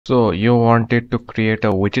So you wanted to create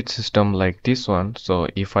a widget system like this one. So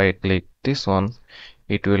if I click this one,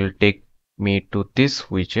 it will take me to this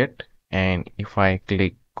widget. And if I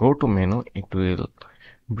click go to menu, it will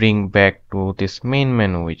bring back to this main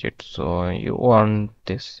menu widget. So you want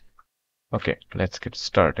this. Okay, let's get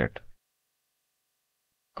started.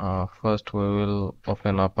 First we will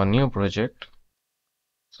open up a new project.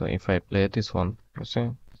 So if I play this one, you see,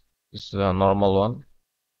 this is a normal one.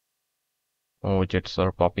 Widgets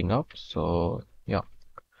are popping up. So yeah,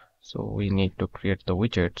 so we need to create the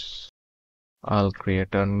widgets. I'll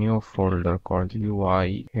create a new folder called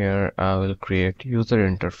UI. Here I will create user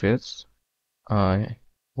interface, uh,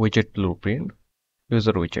 widget blueprint,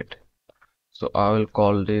 user widget. So I will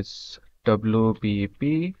call this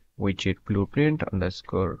WBP widget blueprint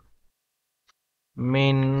underscore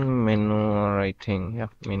main menu, or I think, yeah,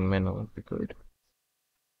 main menu would be good.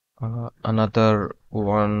 Another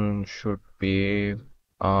one should be,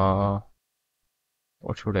 what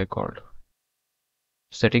should I call it?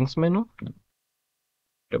 Settings menu,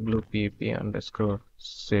 WPP underscore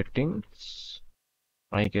settings,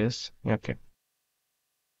 I guess. Okay.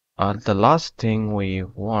 The last thing we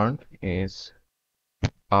want is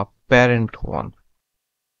a parent one.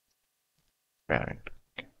 Parent.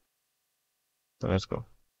 Okay. So let's go.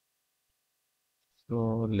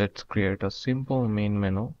 So let's create a simple main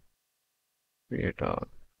menu.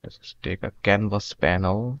 Let's take a canvas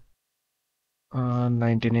panel.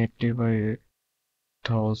 1980 by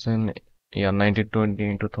 1000. Yeah, 1920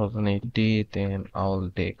 into 1080. Then I'll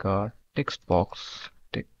take a text box.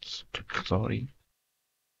 Text.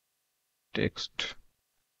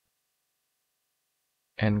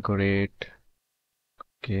 Anchor it.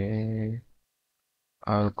 Okay.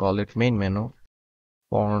 I'll call it main menu.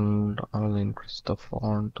 Font, I'll increase the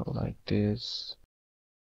font like this.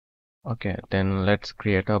 Okay, then let's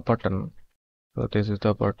create a button. So this is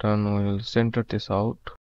the button. We'll center this out.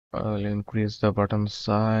 I'll increase the button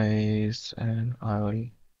size and I will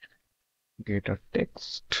get a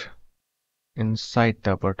text inside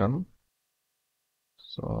the button.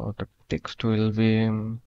 So the text will be,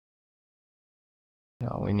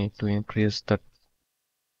 yeah, we need to increase the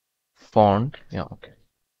font. Yeah, okay.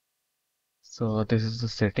 So this is the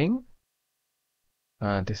setting.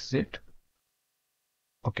 This is it.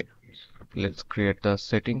 Okay, let's create the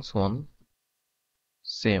settings one.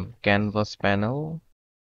 Same canvas panel.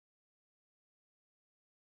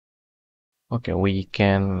 Okay, we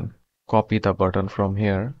can copy the button from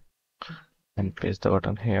here and paste the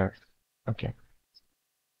button here. Okay,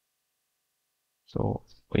 so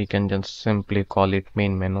we can just simply call it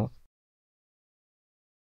main menu.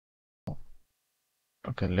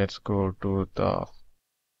 Okay, let's go to the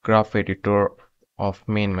graph editor of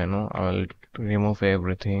main menu. I will remove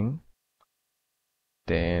everything.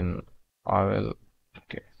 Then I will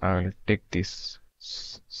take this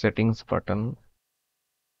settings button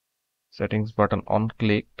on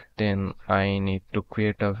clicked. Then I need to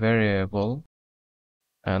create a variable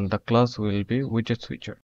and the class will be widget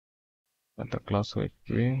switcher. And the class will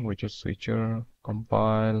be widget switcher.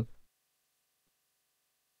 Compile,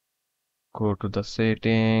 go to the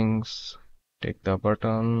settings, take the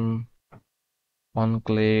button, on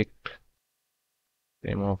clicked,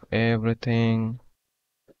 remove everything.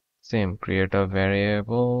 Same, create a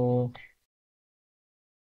variable.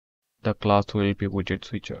 The class will be widget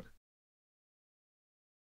switcher.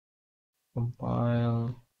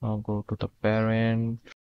 Compile. Now go to the parent.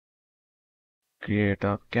 Create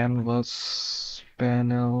a canvas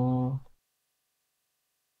panel.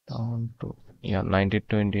 Down to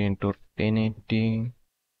 1920 into 1080.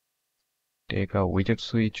 Take a widget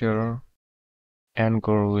switcher.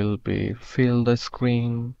 Anchor will be fill the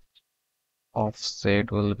screen.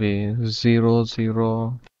 Offset will be 0,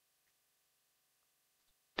 0.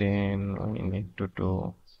 Then we need to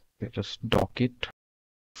do, just dock it.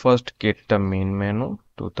 First get the main menu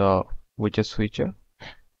to the widget switcher,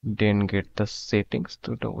 then get the settings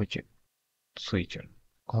to the widget switcher.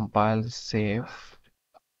 Compile, save.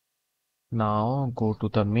 Now go to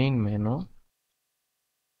the main menu.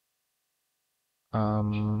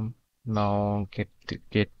 Now get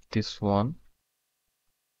this one.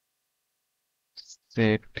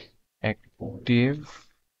 Set active.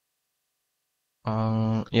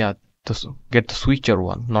 Yeah, get the switcher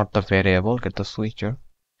one, not the variable. Get the switcher.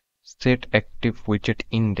 Set active widget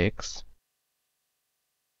index.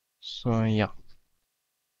 So yeah.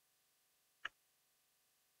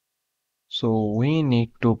 So we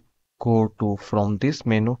need to go to from this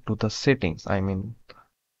menu to the settings. I mean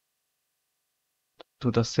to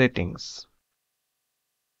the settings.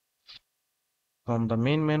 From the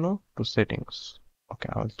main menu to settings. Okay,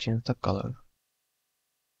 I'll change the color.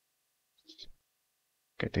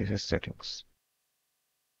 Okay, this is settings.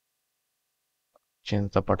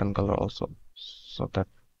 Change the button color also. So that,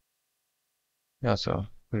 yeah, so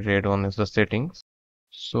red one is the settings.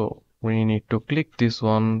 So we need to click this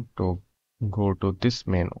one to go to this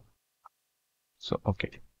menu. So,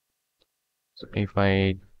 okay. So if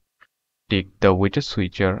I take the widget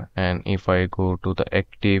switcher and if I go to the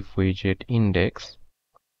active widget index,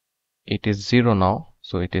 it is 0 now.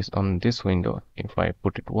 So it is on this window. If I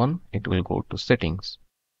put it 1, it will go to settings.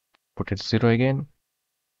 Put it 0 again.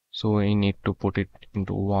 So we need to put it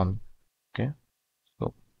into 1. Okay.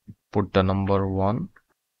 So put the number 1,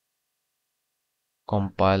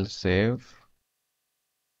 compile, save,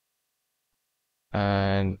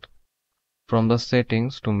 and from the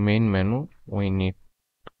settings to main menu, we need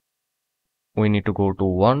to go to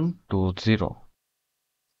 1 to 0.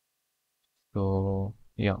 So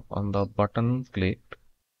yeah, on the button click,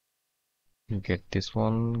 get this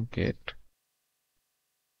one, get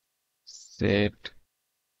set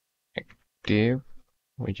active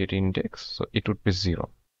widget index, so it would be 0.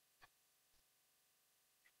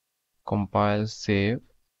 Compile, save.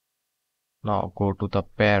 Now go to the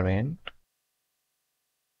parent,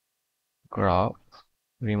 graph,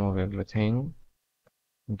 remove everything,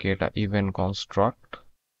 get a event construct.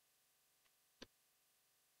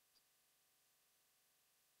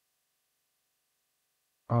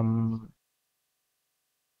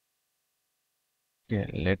 Okay,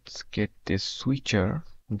 let's get this switcher,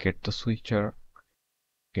 get the switcher,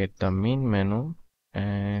 get the main menu,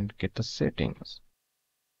 and get the settings.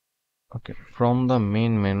 Okay, from the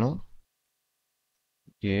main menu,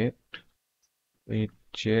 get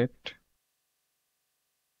widget,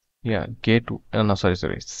 yeah, no, sorry,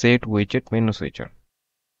 set widget menu switcher.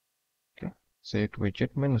 Okay, set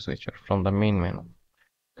widget menu switcher from the main menu.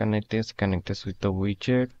 Connect this with the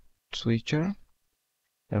widget switcher,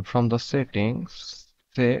 and from the settings,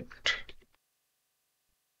 set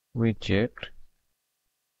widget,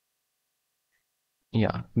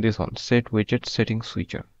 yeah, this one, set widget setting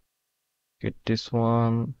switcher. Get this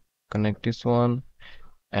one, connect this one,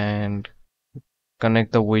 and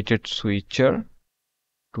connect the widget switcher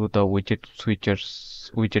to the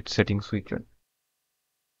widget setting switcher.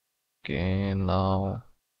 Okay, now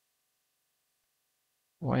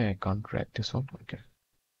why I can't drag this one? Okay,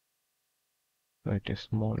 so it is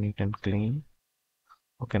more neat and clean.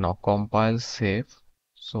 Okay, now compile, save.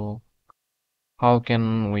 So how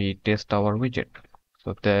can we test our widget?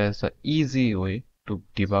 So there's an easy way to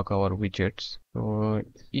debug our widgets. So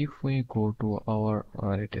if we go to our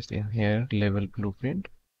it is in here, level blueprint.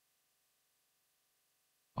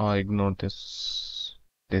 Ignore this.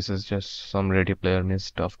 This is just some Ready Player Me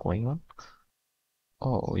stuff going on.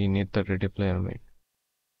 Oh, we need the Ready Player Me.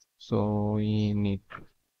 So we need.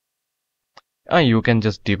 You can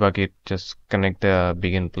just debug it. Just connect the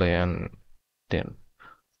begin play and then.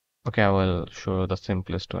 Okay, I will show you the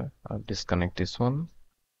simplest way. I'll disconnect this one.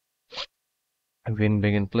 Win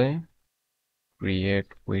begin play. Create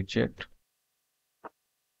widget.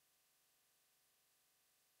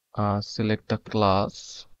 Select the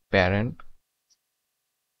class parent.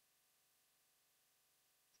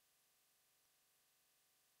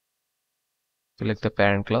 Select the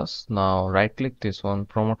parent class. Now right click this one,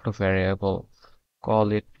 promote to variable,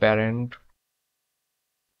 call it parent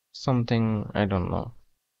something, I don't know.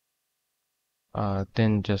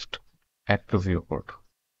 Then just add to viewport.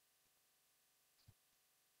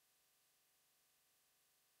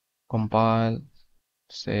 Compile,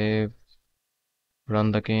 save,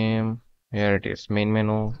 run the game. Here it is, main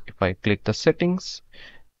menu. If I click the settings,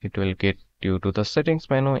 it will get you to the settings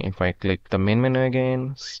menu. If I click the main menu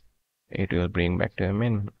again, it will bring back to the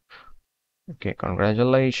main menu. Okay,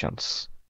 congratulations.